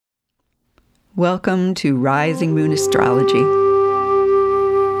Welcome to Rising Moon Astrology.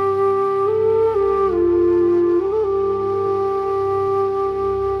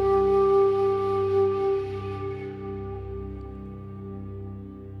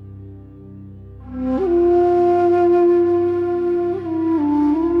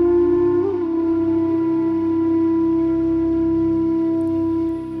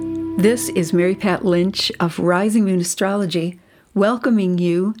 This is Mary Pat Lynch of Rising Moon Astrology, welcoming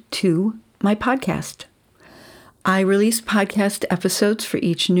you to my podcast. I release podcast episodes for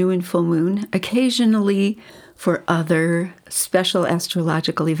each new and full moon, occasionally for other special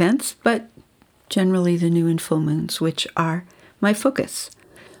astrological events, but generally the new and full moons, which are my focus.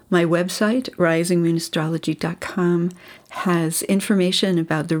 My website, risingmoonastrology.com, has information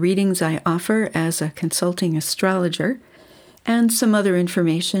about the readings I offer as a consulting astrologer, and some other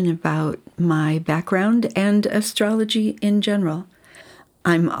information about my background and astrology in general.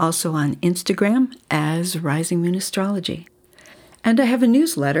 I'm also on Instagram as Rising Moon Astrology. And I have a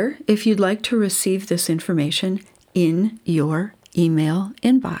newsletter if you'd like to receive this information in your email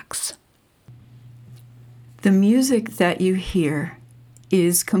inbox. The music that you hear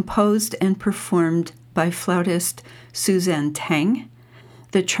is composed and performed by flautist Suzanne Tang.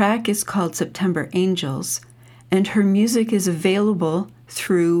 The track is called September Angels, and her music is available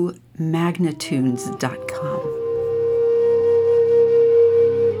through magnatunes.com.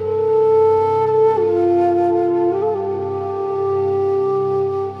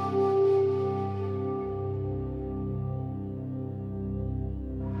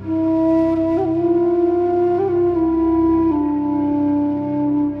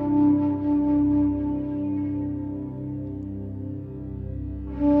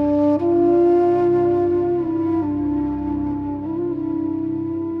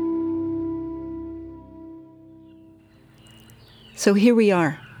 So here we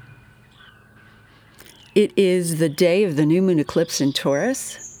are. It is the day of the new moon eclipse in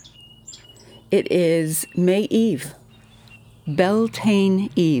Taurus. It is May Eve,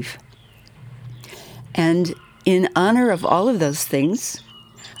 Beltane Eve. And in honor of all of those things,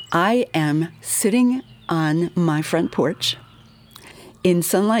 I am sitting on my front porch in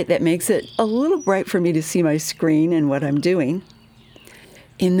sunlight that makes it a little bright for me to see my screen and what I'm doing,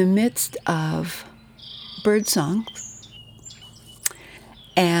 in the midst of birdsong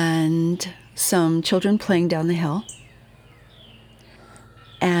and some children playing down the hill,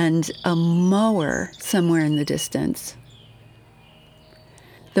 and a mower somewhere in the distance.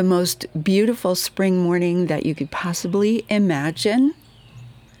 The most beautiful spring morning that you could possibly imagine,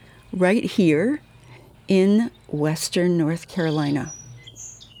 right here in Western North Carolina.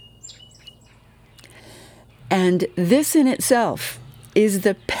 And this in itself is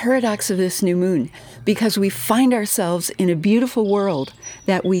the paradox of this new moon, because we find ourselves in a beautiful world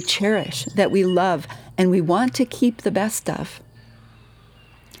that we cherish, that we love, and we want to keep the best of.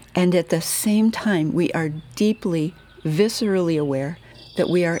 And at the same time, we are deeply, viscerally aware that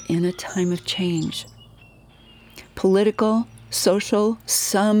we are in a time of change. Political, social,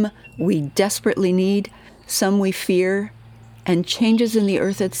 some we desperately need, some we fear, and changes in the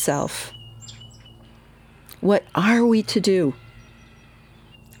earth itself. What are we to do?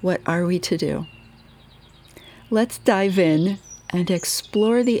 What are we to do? Let's dive in and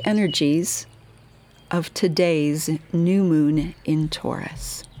explore the energies of today's new moon in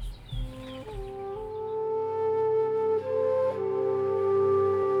Taurus.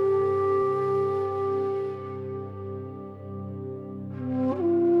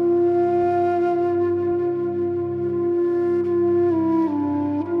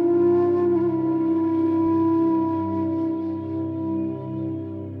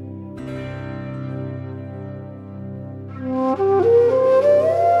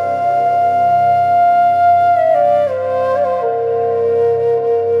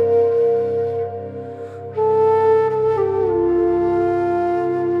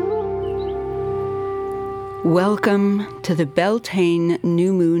 Welcome to the Beltane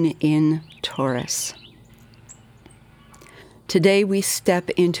new moon in Taurus. Today we step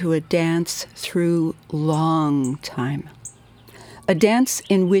into a dance through long time, a dance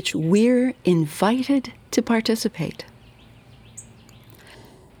in which we're invited to participate.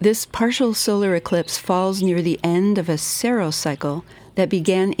 This partial solar eclipse falls near the end of a Saros cycle that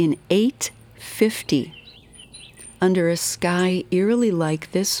began in 850, under a sky eerily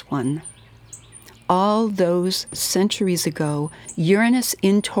like this one. All those centuries ago, Uranus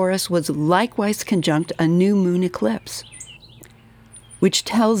in Taurus was likewise conjunct a new moon eclipse, which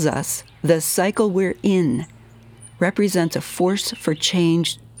tells us the cycle we're in represents a force for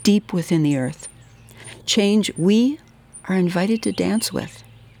change deep within the earth, change we are invited to dance with.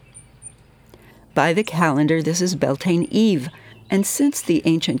 By the calendar, this is Beltane Eve, and since the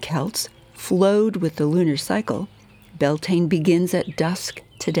ancient Celts flowed with the lunar cycle, Beltane begins at dusk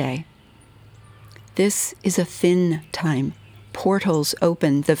today. This is a thin time. Portals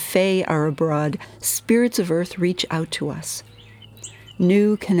open, the Fae are abroad, spirits of earth reach out to us.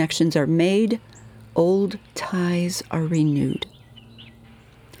 New connections are made, old ties are renewed.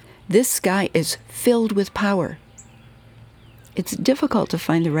 This sky is filled with power. It's difficult to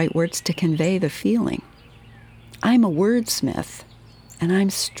find the right words to convey the feeling. I'm a wordsmith, and I'm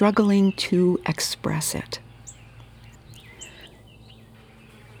struggling to express it.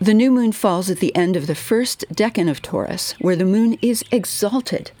 The new moon falls at the end of the first decan of Taurus, where the moon is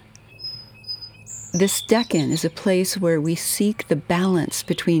exalted. This decan is a place where we seek the balance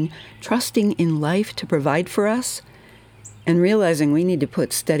between trusting in life to provide for us and realizing we need to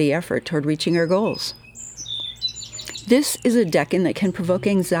put steady effort toward reaching our goals. This is a decan that can provoke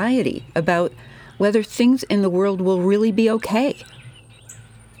anxiety about whether things in the world will really be okay.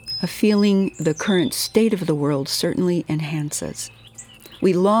 A feeling the current state of the world certainly enhances.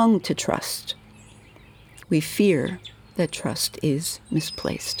 We long to trust. We fear that trust is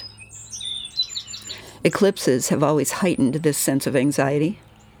misplaced. Eclipses have always heightened this sense of anxiety.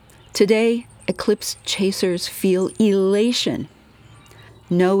 Today, eclipse chasers feel elation,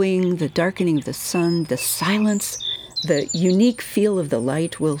 knowing the darkening of the sun, the silence, the unique feel of the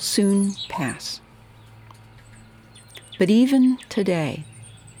light will soon pass. But even today,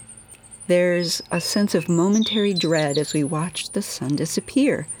 there's a sense of momentary dread as we watch the sun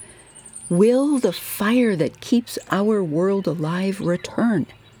disappear. Will the fire that keeps our world alive return?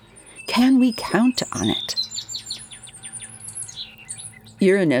 Can we count on it?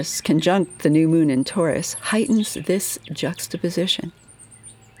 Uranus, conjunct the new moon in Taurus, heightens this juxtaposition.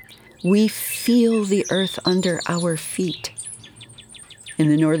 We feel the earth under our feet. In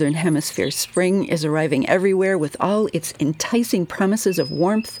the northern hemisphere, spring is arriving everywhere with all its enticing promises of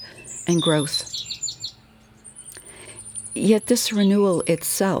warmth and growth. Yet this renewal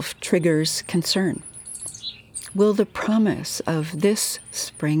itself triggers concern. Will the promise of this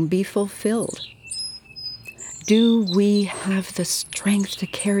spring be fulfilled? Do we have the strength to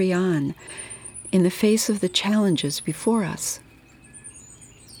carry on in the face of the challenges before us?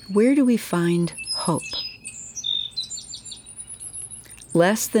 Where do we find hope?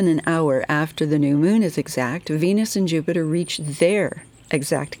 Less than an hour after the new moon is exact, Venus and Jupiter reach their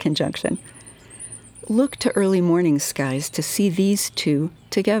exact conjunction. Look to early morning skies to see these two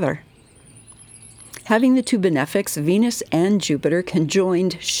together. Having the two benefics, Venus and Jupiter,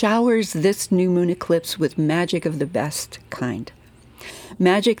 conjoined showers this new moon eclipse with magic of the best kind.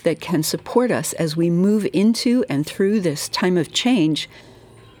 Magic that can support us as we move into and through this time of change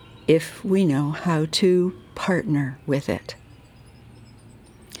if we know how to partner with it.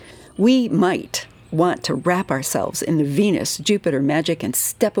 We might want to wrap ourselves in the Venus-Jupiter magic and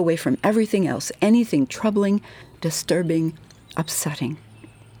step away from everything else, anything troubling, disturbing, upsetting.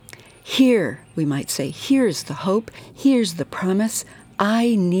 Here, we might say, here's the hope, here's the promise,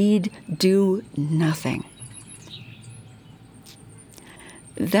 I need do nothing.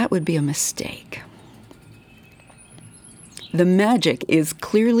 That would be a mistake. The magic is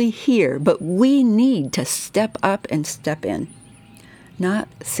clearly here, but we need to step up and step in, not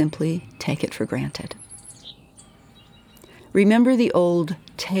simply take it for granted. Remember the old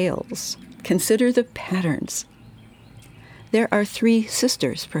tales. Consider the patterns. There are three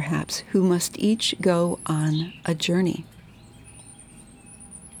sisters, perhaps, who must each go on a journey.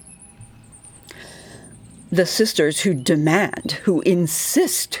 The sisters who demand, who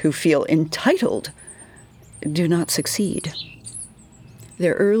insist, who feel entitled, do not succeed.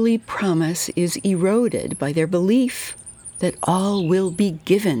 Their early promise is eroded by their belief that all will be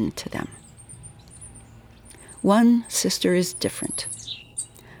given to them. One sister is different,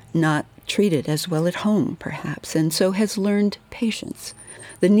 not treated as well at home, perhaps, and so has learned patience,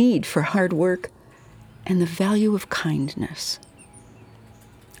 the need for hard work, and the value of kindness.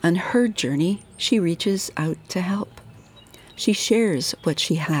 On her journey, she reaches out to help. She shares what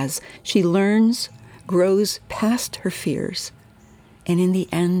she has. She learns, grows past her fears, and in the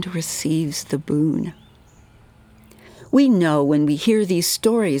end receives the boon. We know when we hear these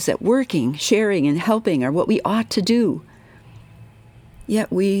stories that working, sharing, and helping are what we ought to do. Yet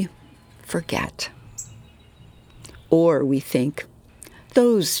we forget. Or we think,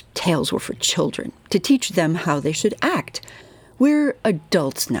 those tales were for children, to teach them how they should act. We're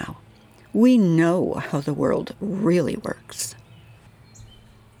adults now. We know how the world really works.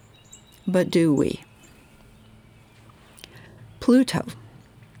 But do we? Pluto,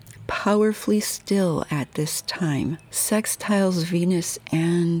 powerfully still at this time, sextiles Venus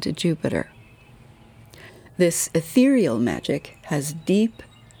and Jupiter. This ethereal magic has deep,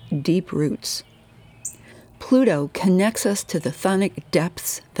 deep roots. Pluto connects us to the chthonic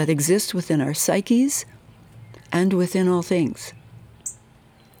depths that exist within our psyches and within all things.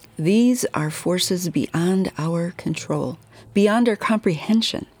 These are forces beyond our control, beyond our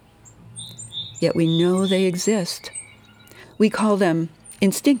comprehension. Yet we know they exist. We call them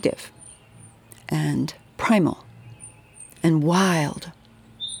instinctive and primal and wild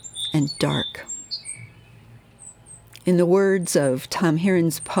and dark. In the words of Tom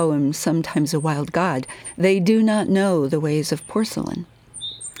Heron's poem, Sometimes a Wild God, they do not know the ways of porcelain,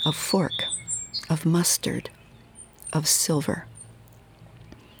 of fork, of mustard, of silver.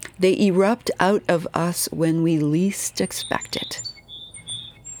 They erupt out of us when we least expect it.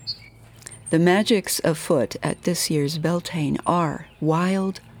 The magics afoot at this year's Beltane are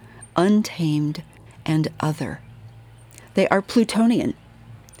wild, untamed, and other. They are Plutonian,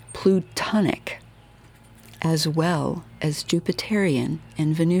 Plutonic, as well as Jupiterian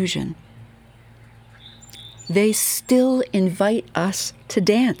and Venusian. They still invite us to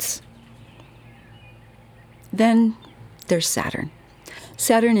dance. Then there's Saturn.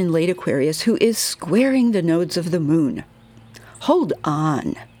 Saturn in late Aquarius, who is squaring the nodes of the moon. Hold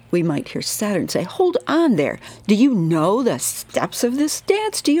on, we might hear Saturn say, hold on there. Do you know the steps of this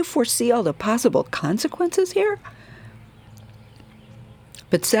dance? Do you foresee all the possible consequences here?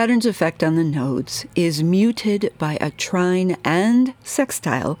 But Saturn's effect on the nodes is muted by a trine and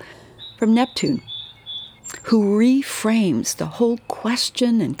sextile from Neptune, who reframes the whole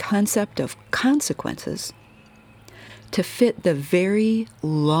question and concept of consequences to fit the very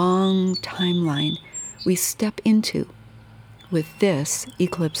long timeline we step into with this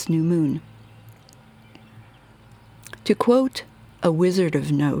eclipse new moon. To quote a wizard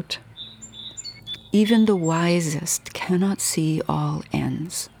of note, even the wisest cannot see all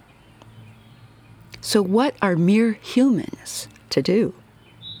ends. So what are mere humans to do?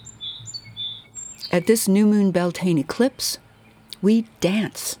 At this new moon Beltane eclipse, we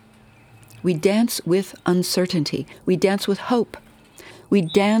dance. We dance with uncertainty. We dance with hope. We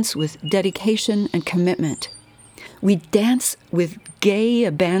dance with dedication and commitment. We dance with gay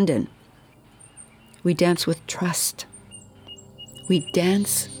abandon. We dance with trust. We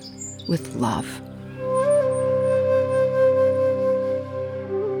dance with love.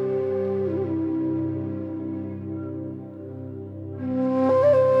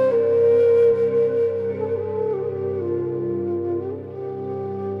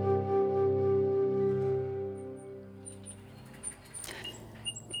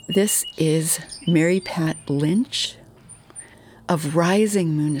 This is Mary Pat Lynch of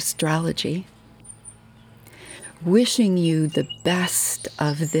Rising Moon Astrology, wishing you the best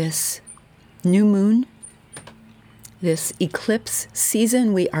of this new moon, this eclipse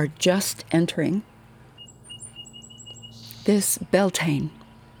season we are just entering, this Beltane,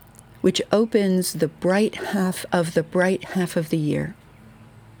 which opens the bright half of the year,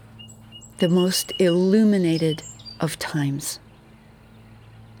 the most illuminated of times.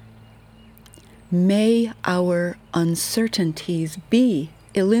 May our uncertainties be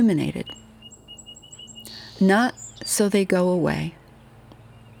illuminated, not so they go away,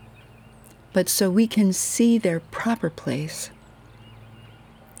 but so we can see their proper place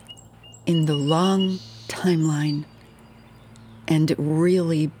in the long timeline and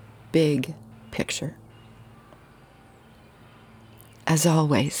really big picture. As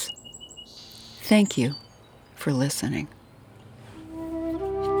always, thank you for listening.